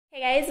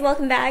Hey guys,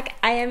 welcome back.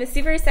 I am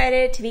super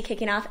excited to be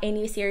kicking off a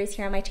new series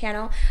here on my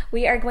channel.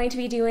 We are going to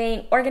be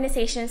doing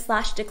organization /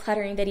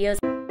 decluttering videos.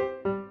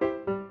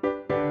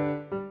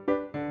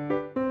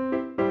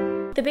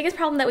 The biggest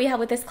problem that we have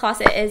with this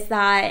closet is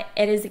that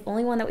it is the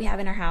only one that we have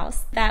in our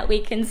house that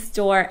we can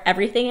store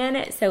everything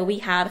in. So we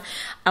have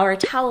our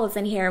towels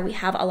in here, we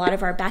have a lot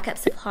of our backup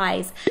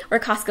supplies. We're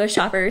Costco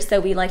shoppers, so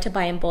we like to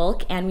buy in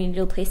bulk and we need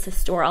a place to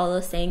store all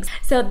those things.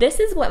 So this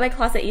is what my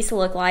closet used to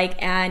look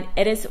like, and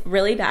it is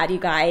really bad, you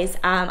guys.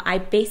 I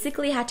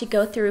basically had to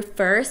go through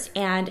first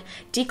and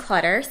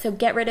declutter, so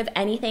get rid of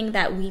anything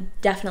that we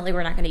definitely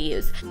were not going to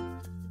use.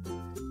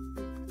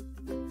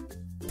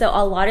 So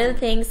a lot of the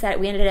things that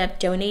we ended up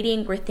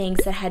donating were things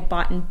that I had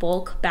bought in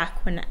bulk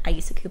back when I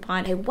used to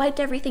coupon. I wiped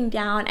everything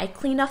down, I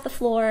cleaned off the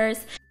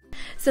floors.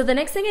 So the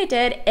next thing I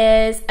did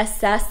is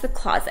assess the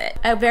closet.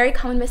 A very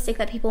common mistake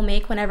that people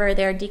make whenever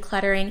they're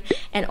decluttering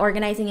and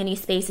organizing a new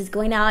space is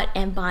going out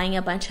and buying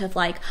a bunch of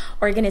like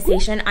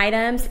organization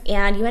items,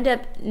 and you end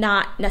up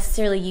not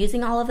necessarily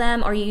using all of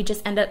them, or you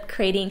just end up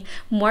creating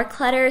more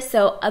clutter.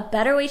 So a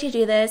better way to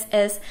do this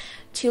is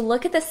to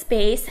look at the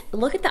space,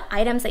 look at the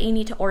items that you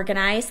need to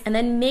organize, and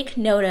then make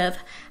note of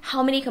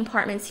how many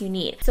compartments you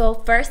need. So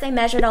first I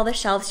measured all the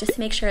shelves just to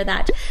make sure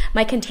that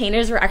my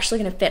containers were actually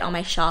gonna fit on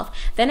my shelf.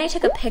 Then I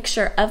took a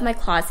picture of my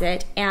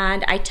closet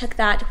and I took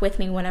that with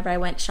me whenever I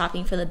went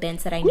shopping for the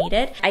bins that I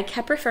needed. I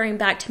kept referring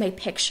back to my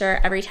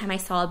picture every time I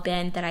saw a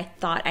bin that I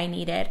thought I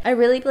needed. I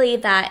really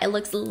believe that it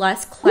looks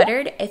less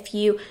cluttered if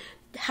you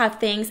have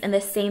things in the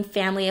same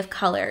family of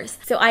colors.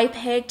 So I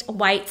picked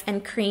whites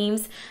and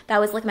creams. That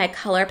was like my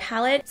color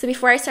palette. So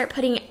before I start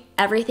putting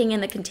everything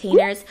in the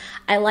containers,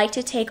 I like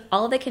to take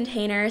all the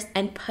containers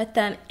and put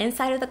them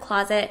inside of the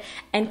closet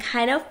and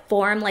kind of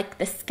form like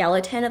the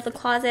skeleton of the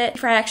closet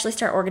before I actually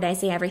start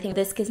organizing everything.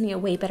 This gives me a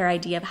way better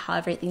idea of how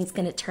everything's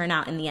gonna turn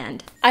out in the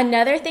end.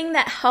 Another thing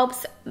that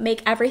helps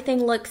make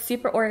everything look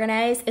super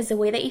organized is the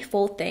way that you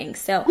fold things.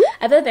 So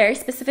I have a very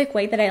specific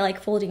way that I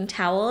like folding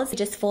towels. I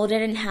just fold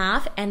it in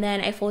half, and then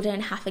I fold it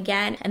in half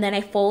again, and then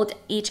I fold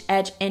each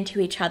edge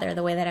into each other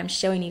the way that I'm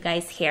showing you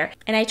guys here.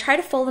 And I try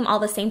to fold them all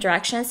the same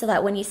direction so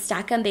that when you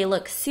stack them, they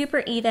look super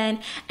even,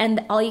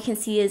 and all you can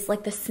see is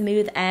like the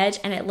smooth edge,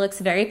 and it looks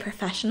very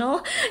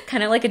professional,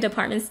 kind of like a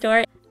department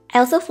store. I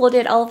also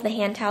folded all of the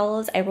hand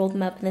towels. I rolled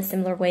them up in a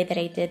similar way that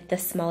I did the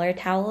smaller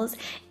towels,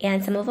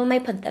 and some of them I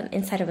put them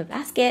inside of a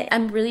basket.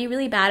 I'm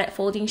really bad at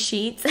folding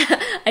sheets.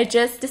 I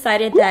just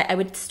decided that I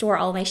would store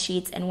all my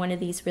sheets in one of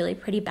these really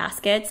pretty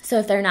baskets. So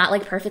if they're not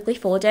like perfectly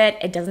folded,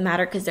 it doesn't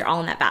matter because they're all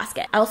in that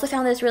basket. I also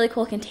found this really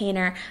cool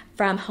container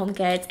from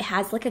HomeGoods. It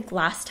has like a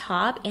glass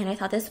top, and I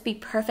thought this would be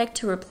perfect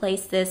to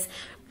replace this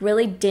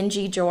really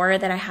dingy drawer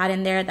that I had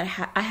in there.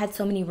 I had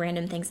so many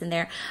random things in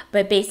there,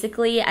 but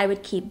basically I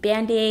would keep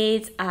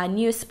band-aids,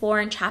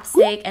 Neosporin,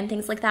 chapstick, and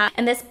things like that.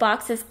 And this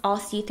box is all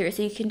see-through,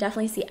 so you can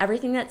definitely see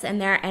everything that's in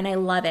there, and I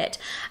love it.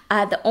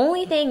 The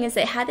only thing is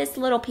it had this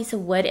little piece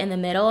of wood in the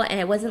middle, and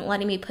it wasn't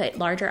letting me put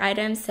larger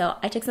items, so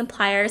I took some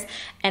pliers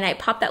and I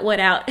popped that wood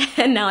out,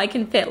 and now I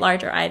can fit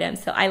larger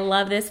items. So I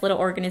love this little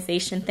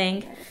organization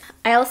thing.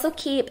 I also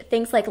keep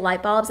things like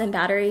light bulbs and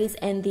batteries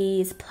in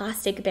these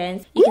plastic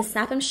bins. You can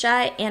snap them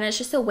shut, and it's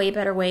just a way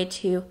better way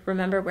to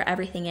remember where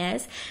everything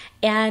is.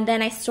 And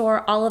then I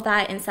store all of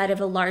that inside of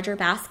a larger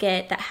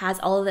basket that has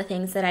all of the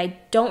things that I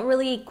don't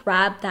really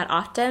grab that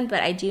often,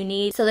 but I do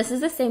need. So this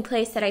is the same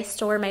place that I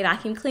store my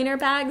vacuum cleaner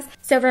bags.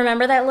 So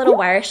remember that little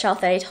wire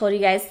shelf that I told you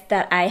guys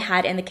that I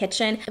had in the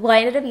kitchen? Well, I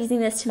ended up using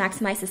this to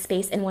maximize the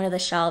space in one of the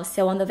shelves.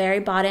 So on the very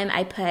bottom,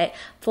 I put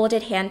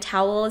folded hand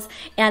towels,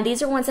 and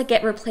these are ones that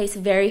get replaced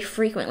very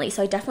frequently.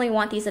 So I definitely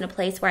want these in a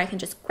place where I can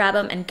just grab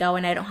them and go,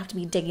 and I don't have to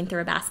be digging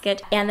through a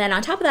basket. And then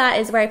on top of that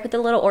is where I put the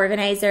little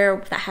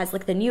organizer that has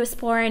like the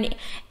Neosporin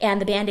and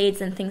the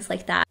band-aids and things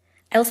like that.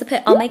 I also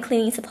put all my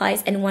cleaning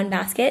supplies in one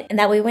basket, and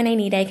that way when I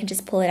need it, I can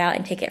just pull it out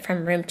and take it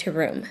from room to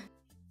room.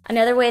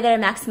 Another way that I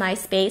maximized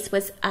space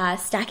was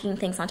stacking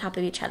things on top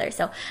of each other.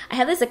 So I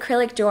have this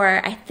acrylic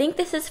drawer. I think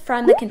this is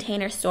from the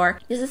Container Store.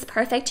 This is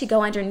perfect to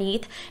go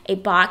underneath a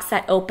box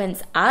that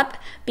opens up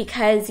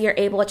because you're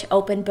able to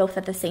open both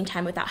at the same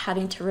time without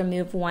having to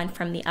remove one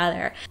from the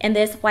other. In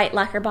this white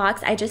lacquer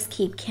box, I just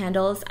keep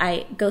candles.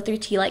 I go through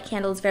tea light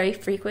candles very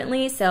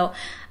frequently, so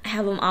I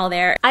have them all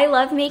there. I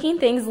love making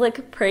things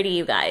look pretty,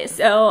 you guys.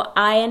 So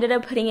I ended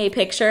up putting a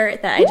picture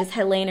that I just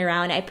had laying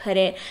around. I put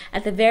it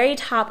at the very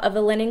top of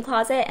the linen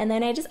closet, and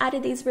then I just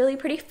added these really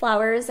pretty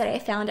flowers that I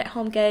found at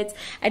HomeGoods.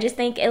 I just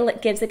think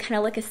it gives it kind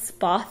of like a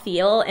spa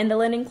feel in the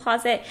linen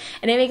closet,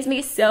 and it makes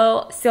me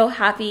so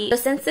happy. So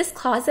since this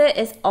closet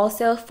is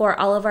also for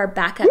all of our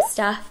backup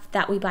stuff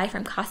that we buy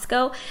from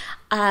Costco,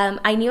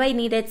 I knew I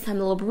needed some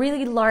little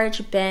really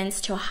large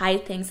bins to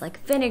hide things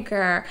like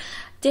vinegar,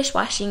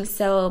 dishwashing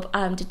soap,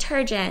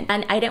 detergent,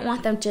 and I didn't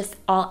want them just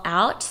all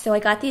out. So I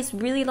got these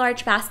really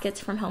large baskets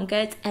from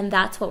HomeGoods, and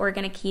that's what we're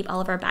gonna keep all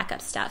of our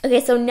backup stuff.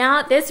 Okay, so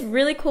now this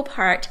really cool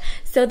part.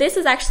 So this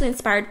was actually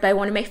inspired by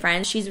one of my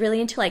friends. She's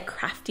really into like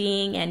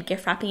crafting and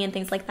gift wrapping and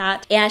things like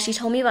that. And she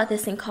told me about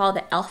this thing called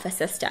the Alpha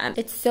system.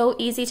 It's so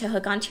easy to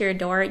hook onto your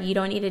door. You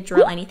don't need to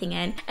drill anything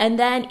in. And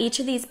then each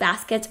of these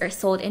baskets are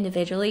sold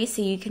individually,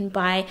 so you can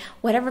buy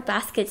whatever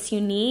baskets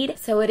you need.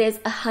 So it is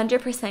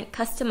 100%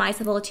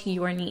 customizable to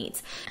your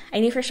needs. I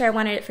knew for sure I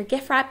wanted it for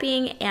gift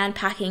wrapping and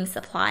packing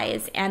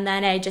supplies. And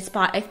then I just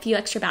bought a few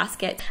extra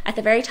baskets. At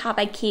the very top,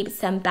 I keep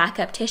some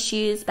backup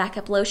tissues,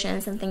 backup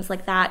lotions, and things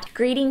like that.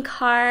 Greeting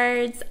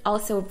cards,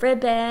 also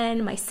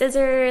ribbon, my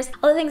scissors,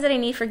 all the things that I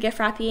need for gift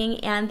wrapping.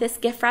 And this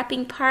gift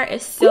wrapping part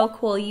is so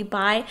cool. You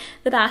buy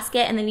the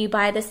basket and then you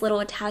buy this little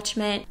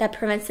attachment that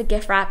prevents the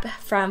gift wrap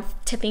from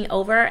tipping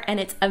over, and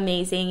it's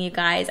amazing, you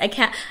guys. I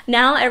can't,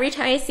 now every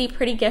time I see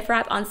pretty gift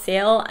wrap on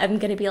sale, I'm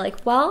gonna be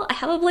like, well, I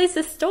have a place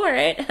to store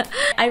it.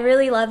 I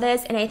really love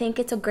this, and I think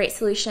it's a great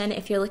solution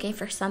if you're looking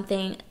for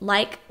something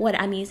like what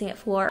I'm using it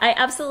for. I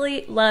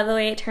absolutely love the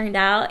way it turned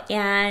out,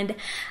 and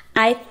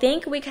I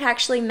think we could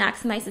actually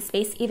maximize the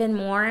space even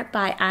more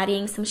by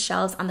adding some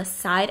shelves on the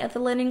side of the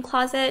linen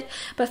closet.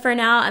 But for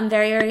now, I'm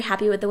very, very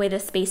happy with the way the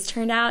space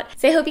turned out.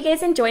 So I hope you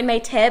guys enjoyed my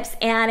tips,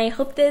 and I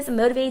hope this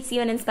motivates you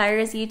and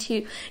inspires you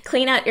to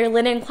clean out your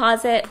linen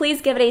closet.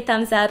 Please give it a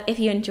thumbs up if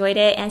you enjoyed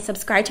it, and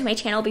subscribe to my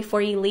channel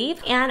before you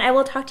leave. And I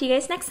will talk to you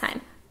guys next time.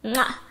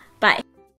 Mwah! Bye.